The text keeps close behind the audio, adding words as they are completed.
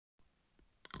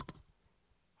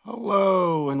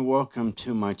Hello and welcome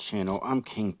to my channel. I'm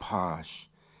King Posh,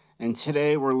 and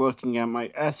today we're looking at my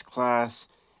S-Class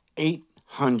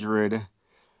 800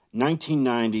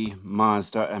 1990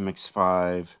 Mazda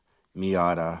MX-5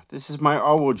 Miata. This is my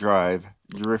all-wheel drive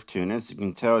drift tune. As you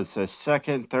can tell, it says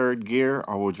second, third gear,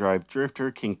 all-wheel drive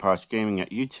drifter, King Posh Gaming at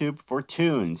YouTube for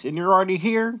tunes. And you're already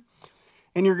here,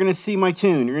 and you're going to see my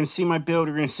tune. You're going to see my build.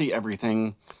 You're going to see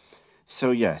everything.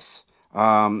 So yes,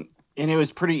 and it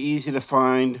was pretty easy to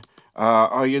find.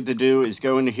 All you had to do is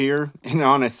go into here, and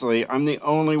honestly, I'm the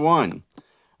only one.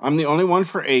 I'm the only one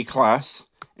for A-Class,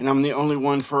 and I'm the only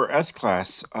one for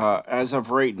S-Class as of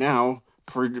right now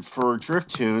for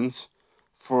drift tunes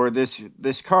for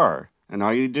this car. And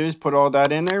all you do is put all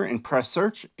that in there and press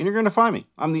search, and you're going to find me.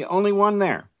 I'm the only one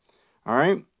there. All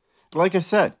right? Like I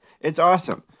said, it's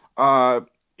awesome.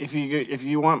 If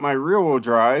you want my rear-wheel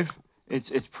drive,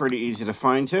 it's pretty easy to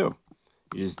find too.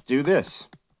 You just do this.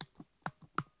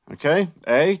 Okay,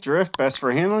 A, drift, best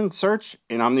for handling, search,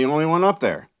 and I'm the only one up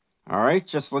there. All right,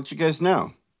 just to let you guys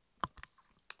know.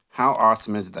 How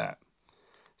awesome is that?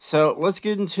 So let's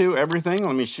get into everything.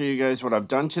 Let me show you guys what I've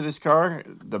done to this car,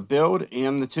 the build,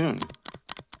 and the tune.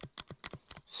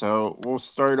 So we'll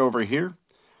start over here.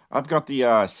 I've got the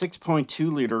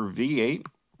 6.2 liter V8.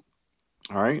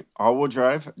 All right, all-wheel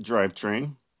drive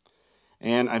drivetrain.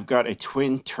 And I've got a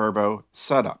twin turbo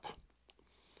setup.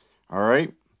 All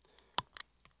right.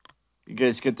 You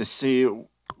guys get to see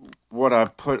what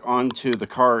I've put onto the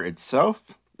car itself.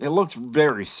 It looks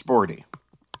very sporty,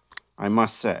 I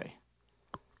must say.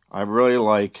 I really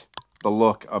like the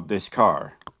look of this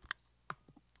car.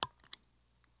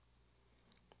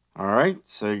 Alright,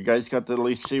 so you guys got to at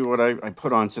least see what I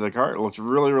put onto the car. It looks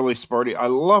really, really sporty. I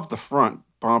love the front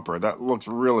bumper. That looks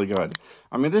really good.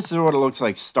 I mean, this is what it looks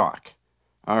like stock.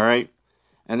 Alright,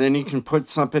 and then you can put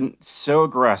something so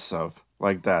aggressive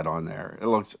like that on there. It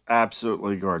looks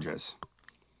absolutely gorgeous.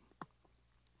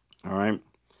 All right.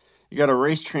 You got a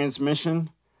race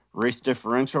transmission, race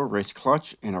differential, race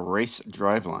clutch, and a race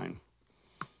driveline.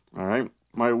 All right.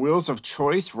 My wheels of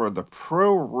choice were the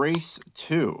Pro Race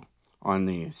 2 on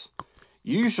these.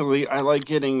 Usually I like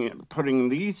putting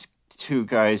these two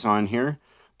guys on here,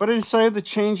 but I decided to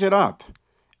change it up.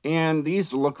 And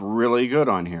these look really good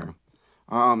on here.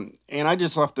 And I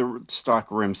just left the stock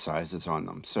rim sizes on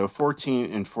them. So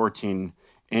 14 and 14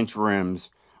 inch rims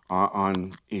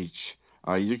on each.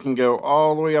 You can go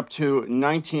all the way up to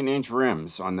 19 inch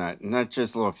rims on that. And that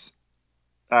just looks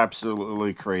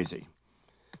absolutely crazy.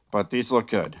 But these look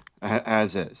good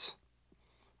as is.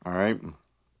 All right.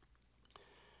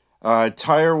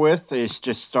 Tire width is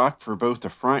just stock for both the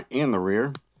front and the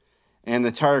rear. And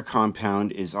the tire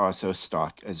compound is also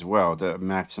stock as well to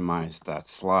maximize that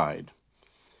slide.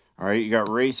 All right, you got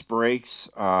race brakes.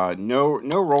 No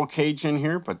roll cage in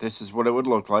here, but this is what it would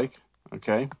look like.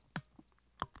 Okay.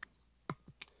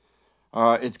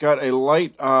 It's got a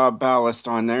light ballast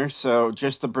on there, so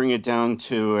just to bring it down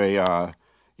to a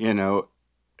an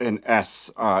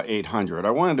S 800. I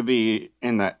wanted to be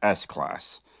in the S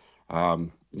class.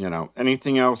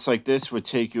 Anything else like this would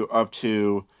take you up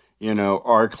to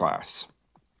R class.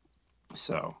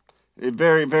 So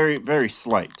very, very, very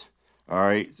slight. All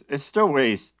right, it still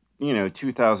weighs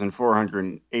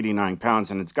 2,489 pounds,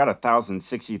 and it's got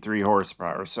 1,063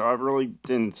 horsepower. So I really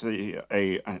didn't see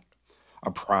a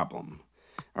problem.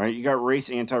 All right, you got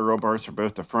race anti-roll bars for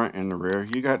both the front and the rear.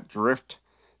 You got drift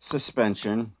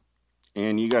suspension,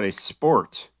 and you got a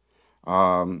sport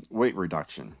weight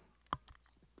reduction.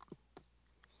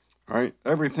 All right,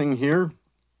 everything here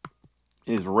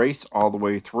is race all the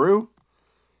way through.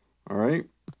 All right,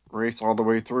 race all the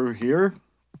way through here.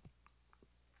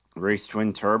 Race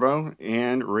twin turbo,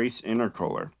 and race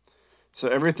intercooler. So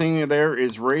everything there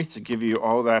is race to give you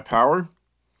all that power.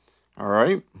 All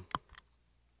right.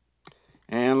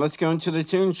 And let's go into the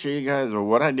tune, show you guys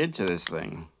what I did to this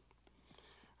thing.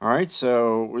 All right,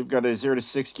 so we've got a 0 to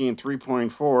 60 in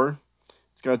 3.4.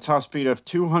 It's got a top speed of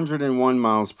 201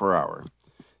 miles per hour.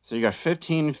 So you got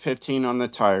 15 on the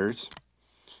tires.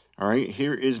 All right,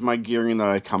 here is my gearing that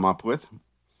I come up with.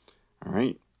 All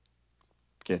right.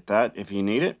 Get that if you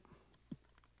need it.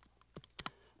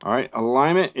 All right,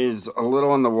 alignment is a little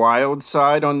on the wild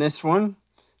side on this one.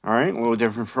 All right, a little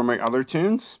different from my other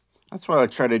tunes. That's what I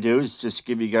try to do, is just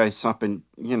give you guys something,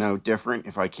 different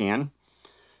if I can.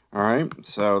 All right,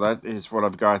 so that is what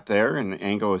I've got there, and the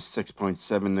angle is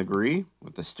 6.7 degree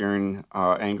with the steering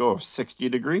angle of 60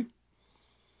 degree.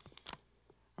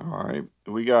 All right,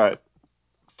 we got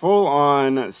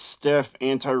full-on stiff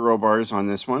anti-roll bars on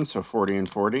this one, so 40 and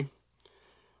 40.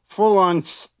 Full-on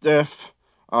stiff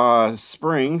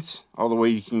springs, all the way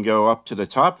you can go up to the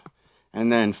top.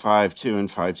 And then 5.2 and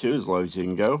 5.2 as low as you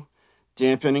can go.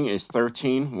 Dampening is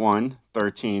 13, 1,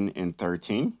 13, and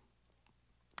 13.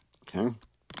 Okay.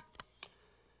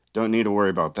 Don't need to worry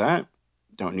about that.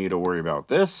 Don't need to worry about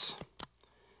this.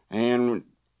 And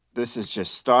this is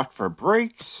just stock for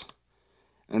brakes.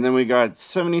 And then we got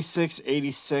 76,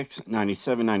 86,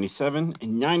 97, 97,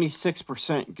 and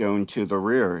 96% going to the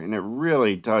rear. And it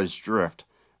really does drift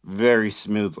very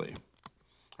smoothly.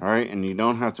 All right, and you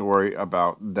don't have to worry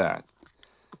about that.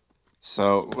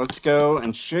 So let's go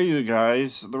and show you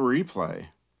guys the replay.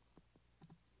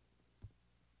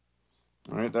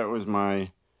 All right, that was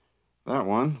that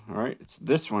one. All right, it's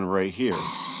this one right here.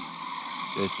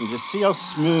 You guys can just see how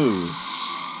smooth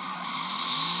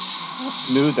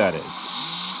that is.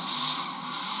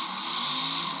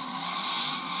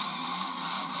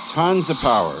 Tons of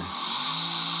power.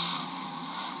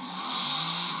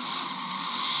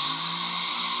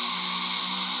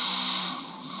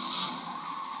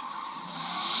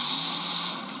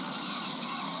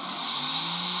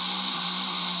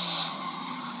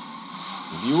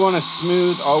 If you want a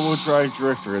smooth all-wheel drive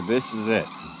drifter, this is it.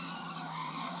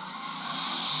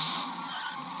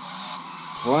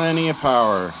 Plenty of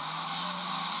power.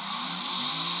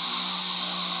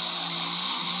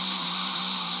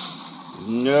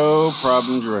 No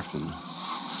problem drifting.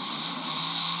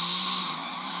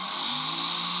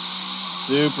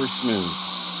 Super smooth.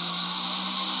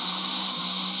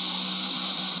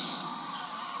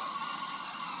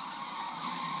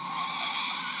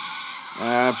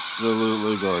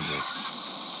 Absolutely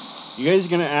gorgeous. You guys are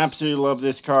going to absolutely love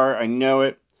this car. I know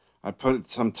it. I put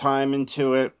some time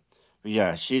into it. But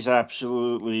yeah, she's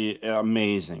absolutely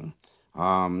amazing.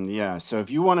 Yeah, so if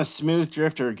you want a smooth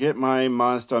drifter, get my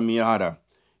Mazda Miata.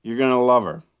 You're going to love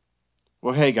her.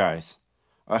 Well, hey guys,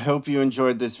 I hope you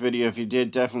enjoyed this video. If you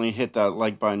did, definitely hit that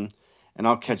like button, and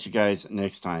I'll catch you guys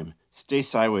next time. Stay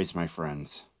sideways, my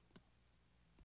friends.